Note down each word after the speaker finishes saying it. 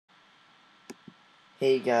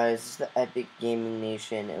Hey guys, it's the Epic Gaming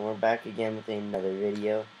Nation, and we're back again with another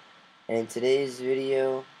video. And in today's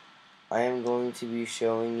video, I am going to be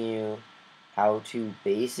showing you how to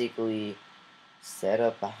basically set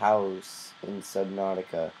up a house in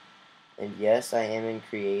Subnautica. And yes, I am in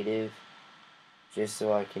creative, just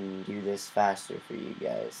so I can do this faster for you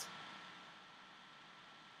guys.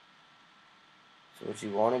 So what you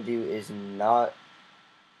want to do is not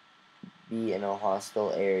be in a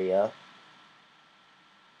hostile area,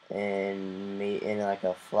 and in like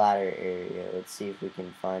a flatter area. Let's see if we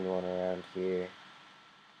can find one around here.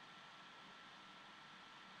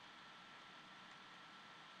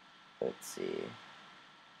 Let's see.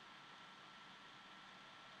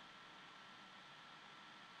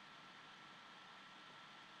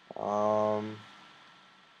 Um,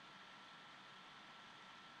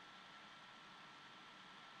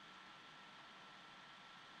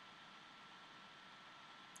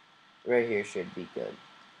 right here should be good.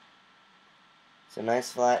 It's a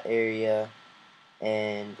nice flat area,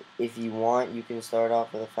 and if you want, you can start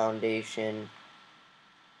off with a foundation.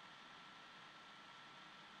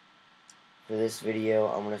 For this video,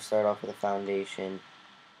 I'm going to start off with a foundation.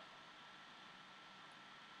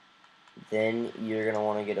 Then you're going to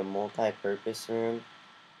want to get a multi-purpose room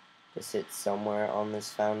to sit somewhere on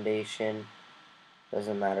this foundation.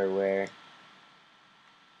 Doesn't matter where.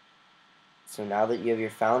 So now that you have your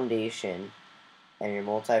foundation and your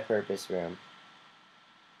multi-purpose room,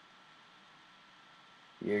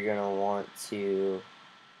 you're going to want to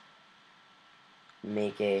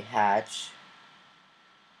make a hatch,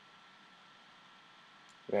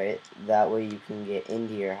 right? That way you can get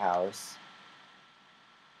into your house.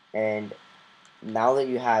 And now that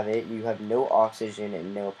you have it, you have no oxygen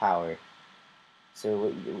and no power.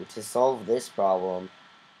 So to solve this problem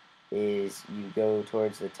is you go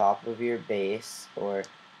towards the top of your base, or if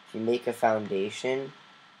you make a foundation,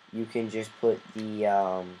 you can just put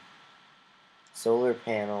the solar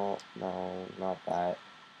panel, no, not that.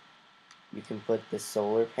 You can put the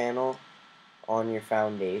solar panel on your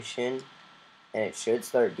foundation, and it should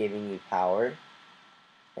start giving you power.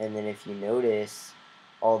 And then if you notice,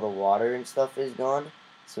 all the water and stuff is gone,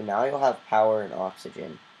 so now you'll have power and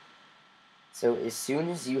oxygen. So as soon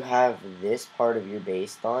as you have this part of your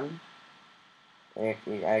base done, and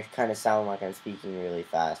I kind of sound like I'm speaking really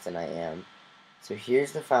fast, and I am. So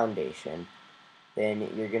here's the foundation. Then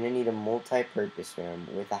you're going to need a multi-purpose room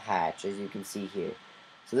with a hatch, as you can see here.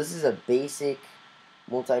 So this is a basic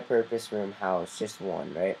multi-purpose room house, just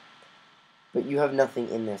one, right? But you have nothing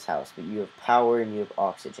in this house, but you have power and you have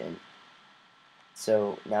oxygen.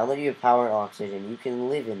 So now that you have power and oxygen, you can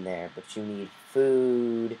live in there, but you need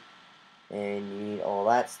food, and you need all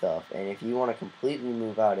that stuff. And if you want to completely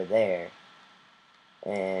move out of there,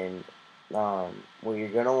 and what you're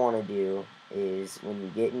going to want to do is when you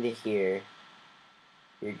get into here,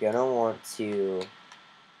 you're going to want to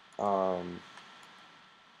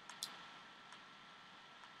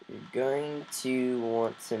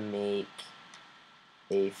make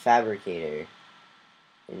a fabricator,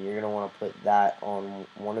 and you're going to want to put that on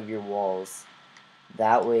one of your walls.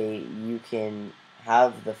 That way you can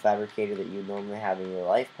have the fabricator that you normally have in your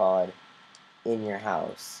life pod in your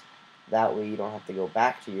house. That way you don't have to go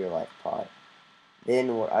back to your life pod.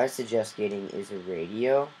 Then what I suggest getting is a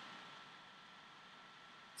radio.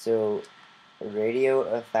 So a radio,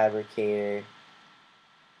 a fabricator,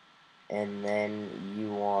 and then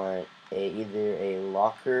you want either a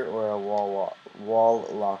locker or a wall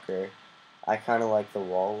locker. I kind of like the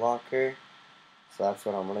wall locker, so that's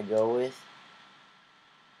what I'm going to go with.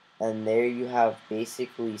 And there you have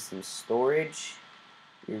basically some storage,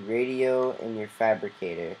 your radio, and your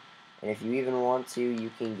fabricator. And if you even want to, you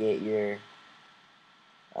can get your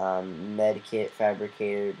med kit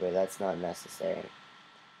fabricator, but that's not necessary.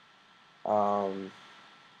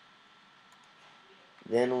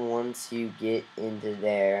 Then once you get into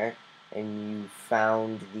there and you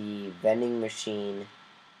found the vending machine,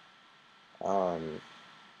 you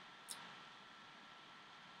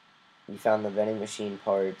found the vending machine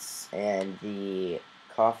parts and the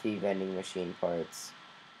coffee vending machine parts,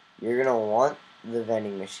 you're going to want the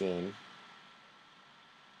vending machine.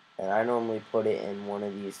 And I normally put it in one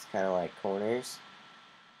of these kind of like corners.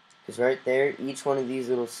 Because right there, each one of these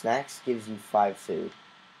little snacks gives you 5 food.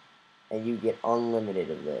 And you get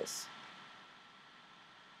unlimited of this.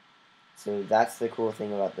 So that's the cool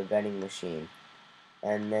thing about the vending machine.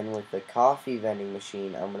 And then with the coffee vending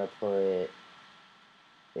machine, I'm going to put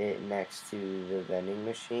it next to the vending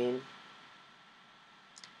machine.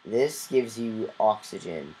 This gives you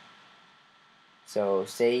oxygen. So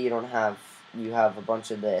say you have a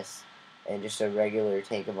bunch of this and just a regular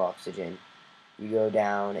tank of oxygen. you go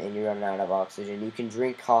down and you're running out of oxygen, you can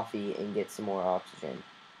drink coffee and get some more oxygen.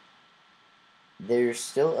 There's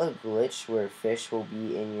still a glitch where fish will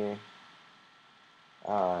be in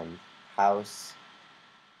your house.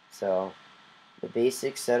 So the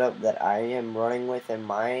basic setup that I am running with in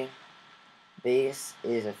my base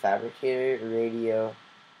is a fabricator, radio,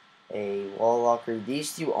 a wall locker.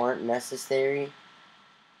 These two aren't necessary,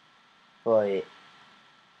 but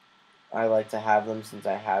I like to have them since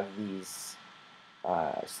I have these,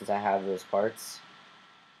 since I have those parts.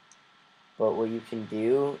 But what you can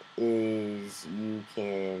do is you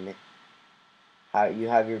can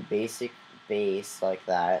have your basic base like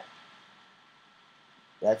that.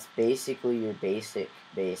 That's basically your basic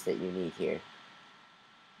base that you need here,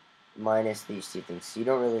 minus these two things. So you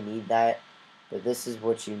don't really need that, but this is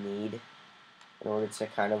what you need in order to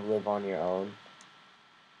kind of live on your own.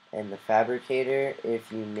 And the fabricator,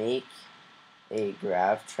 if you make a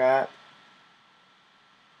grav trap,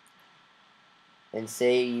 and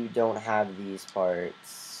say you don't have these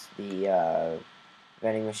parts, the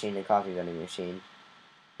vending machine and coffee vending machine,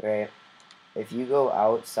 right? If you go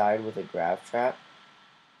outside with a grav trap,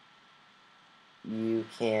 you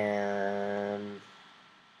can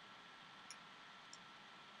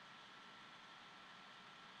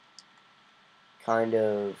kind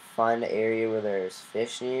of find an area where there's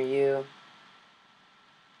fish near you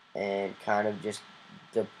and kind of just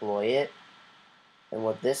deploy it. And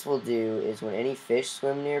what this will do is when any fish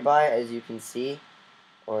swim nearby, as you can see,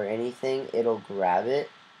 or anything, it'll grab it.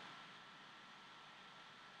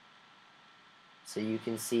 So you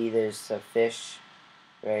can see there's a fish,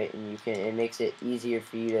 right? And it makes it easier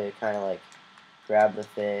for you to kind of like grab the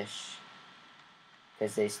fish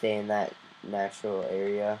because they stay in that natural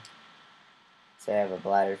area. So I have a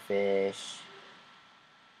bladderfish.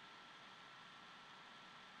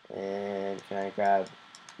 And can I grab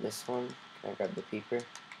this one? Can I grab the peeper?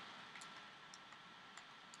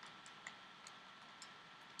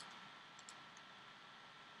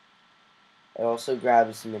 It also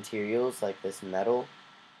grabs some materials like this metal.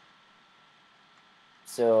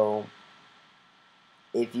 So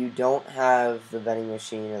if you don't have the vending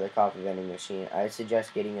machine or the coffee vending machine, I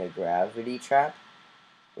suggest getting a gravity trap,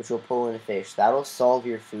 which will pull in fish. That'll solve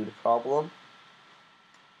your food problem,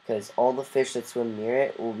 because all the fish that swim near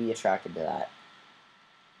it will be attracted to that,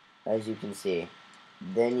 as you can see.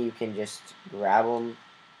 Then you can just grab them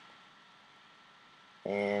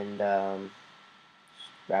and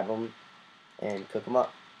cook them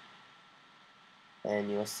up.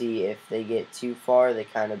 And you'll see if they get too far, they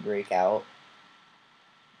kind of break out.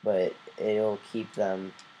 But it'll keep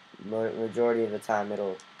them, majority of the time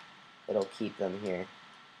it'll keep them here.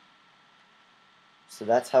 So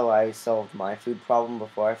that's how I solved my food problem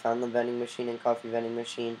before I found the vending machine and coffee vending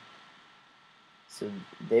machine. So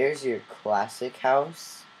there's your classic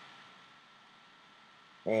house.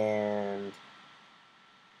 And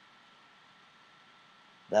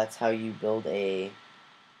that's how you build a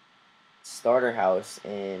starter house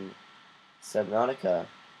in Subnautica.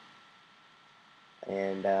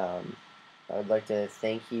 And I would like to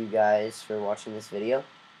thank you guys for watching this video,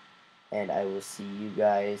 and I will see you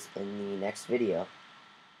guys in the next video.